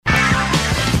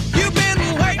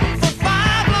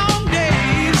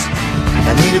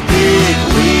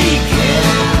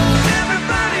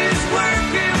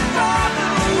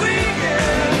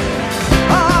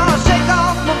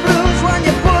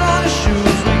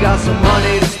got some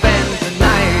money to spend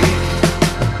tonight.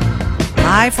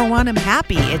 I, for one, am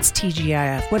happy it's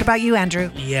TGIF. What about you, Andrew?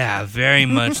 Yeah, very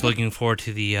much looking forward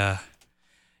to the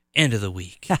end of the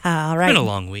week. All right. It's been a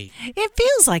long week. It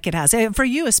feels like it has. For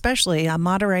you especially,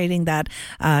 moderating that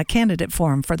candidate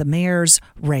forum for the mayor's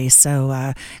race.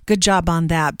 So good job on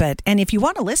that. And if you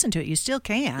want to listen to it, you still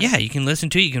can. Yeah, you can listen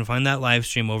to it. You can find that live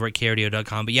stream over at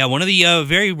KRDO.com. But yeah, one of the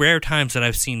very rare times that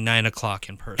I've seen 9 o'clock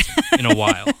in person in a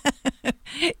while.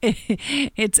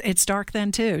 It's dark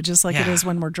then too, just like it is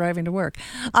when we're driving to work.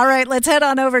 All right, let's head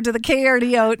on over to the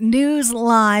KRDO news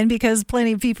line because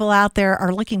plenty of people out there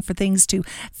are looking for things to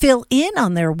fill in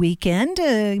on their weekend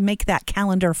to make that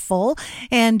calendar full.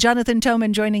 And Jonathan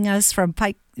Toman joining us from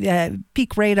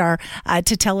Peak Radar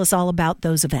to tell us all about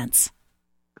those events.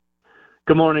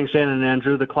 Good morning, Shannon and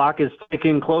Andrew. The clock is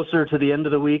ticking closer to the end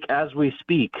of the week as we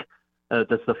speak.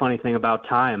 That's the funny thing about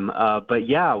time. But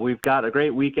yeah, we've got a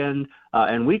great weekend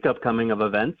and week upcoming of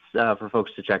events for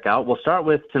folks to check out. We'll start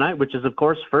with tonight, which is, of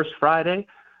course, First Friday.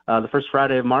 The first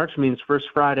Friday of March means First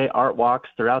Friday art walks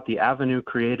throughout the Avenue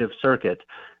Creative Circuit.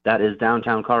 That is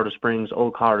downtown Colorado Springs,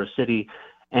 Old Colorado City,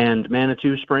 and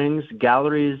Manitou Springs.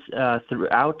 Galleries and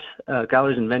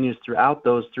venues throughout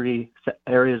those three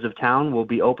areas of town will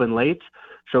be open late,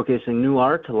 showcasing new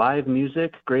art, live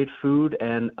music, great food,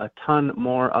 and a ton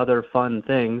more other fun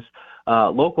things.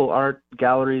 Local art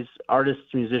galleries, artists,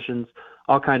 musicians,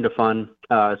 all kind of fun.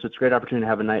 So it's a great opportunity to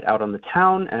have a night out on the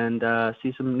town and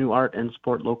see some new art and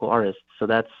support local artists. So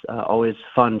that's always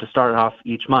fun to start off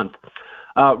each month.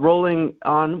 Rolling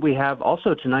on, we have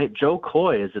also tonight, Joe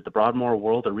Coy is at the Broadmoor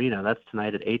World Arena. That's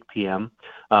tonight at 8 p.m.,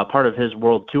 part of his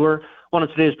world tour. One of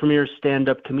today's premier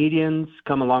stand-up comedians,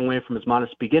 come a long way from his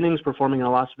modest beginnings performing in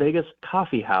a Las Vegas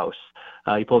coffee house.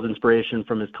 He pulls inspiration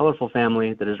from his colorful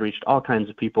family that has reached all kinds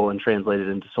of people and translated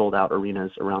into sold-out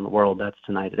arenas around the world. That's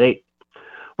tonight at 8.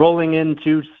 Rolling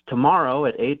into tomorrow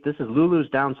at 8, this is Lulu's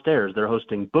Downstairs. They're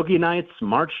hosting Boogie Nights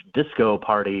March Disco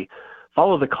Party.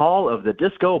 Follow the call of the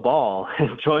disco ball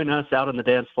and join us out on the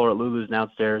dance floor at Lulu's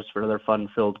Downstairs for another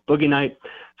fun-filled boogie night.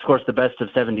 Of course, the best of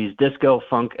 70s disco,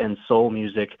 funk, and soul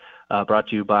music brought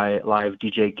to you by live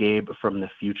DJ Gabe from the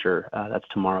future. That's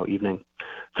tomorrow evening.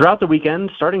 Throughout the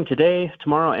weekend, starting today,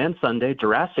 tomorrow, and Sunday,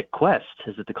 Jurassic Quest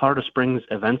is at the Colorado Springs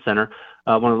Event Center,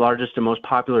 one of the largest and most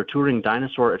popular touring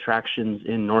dinosaur attractions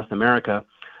in North America.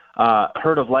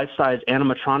 Herd of life-size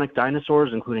animatronic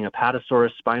dinosaurs, including a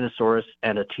Apatosaurus, Spinosaurus,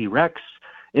 and a T-Rex.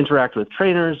 Interact with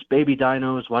trainers, baby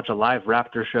dinos, watch a live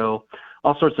raptor show,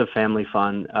 all sorts of family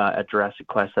fun at Jurassic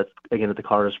Quest. That's, again, at the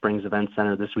Colorado Springs Event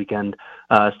Center this weekend.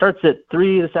 Starts at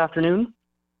 3 this afternoon,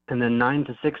 and then 9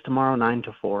 to 6 tomorrow, 9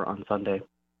 to 4 on Sunday.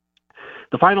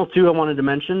 The final two I wanted to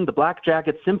mention, the Black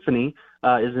Jacket Symphony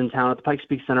is in town at the Pikes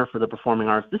Peak Center for the Performing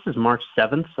Arts. This is March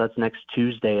 7th, so that's next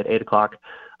Tuesday at 8 o'clock.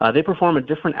 They perform a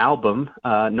different album,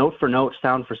 note for note,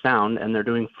 sound for sound, and they're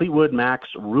doing Fleetwood Mac's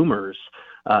Rumors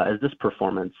as this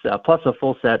performance, plus a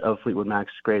full set of Fleetwood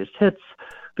Mac's greatest hits.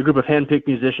 The group of hand-picked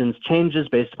musicians changes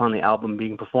based upon the album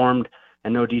being performed,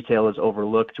 and no detail is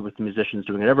overlooked, with the musicians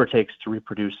doing whatever it takes to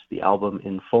reproduce the album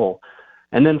in full.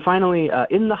 And then finally,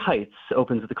 In the Heights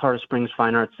opens at the Colorado Springs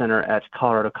Fine Arts Center at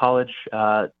Colorado College.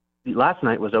 Last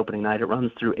night was opening night. It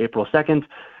runs through April 2nd.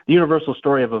 The universal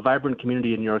story of a vibrant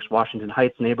community in New York's Washington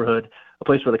Heights neighborhood, a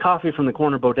place where the coffee from the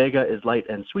corner bodega is light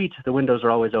and sweet, the windows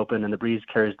are always open, and the breeze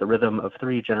carries the rhythm of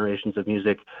 3 generations of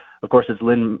music. Of course, it's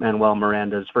Lin-Manuel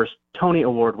Miranda's first Tony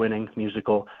Award-winning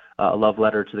musical, A Love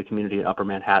Letter to the Community in Upper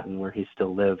Manhattan, where he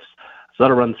still lives. So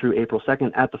that'll run through April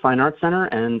 2nd at the Fine Arts Center,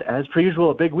 and as per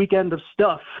usual, a big weekend of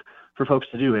stuff for folks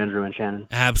to do, Andrew and Shannon.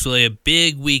 Absolutely. A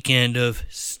big weekend of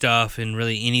stuff, and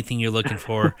really anything you're looking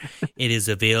for, it is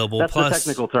available. That's Plus, the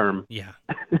technical term. Yeah.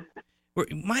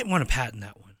 You might want to patent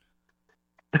that one.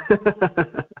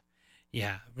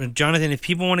 Yeah. Jonathan, if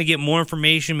people want to get more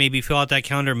information, maybe fill out that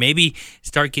calendar, maybe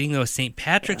start getting those St.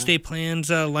 Patrick's Day plans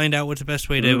lined out, what's the best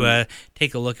way to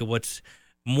take a look at what's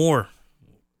more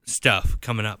stuff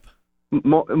coming up?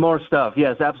 More stuff,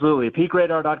 yes, absolutely.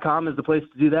 PeakRadar.com is the place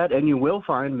to do that, and you will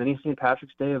find many St.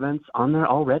 Patrick's Day events on there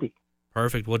already.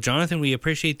 Perfect. Well, Jonathan, we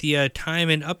appreciate the time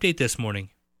and update this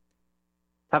morning.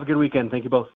 Have a good weekend. Thank you both.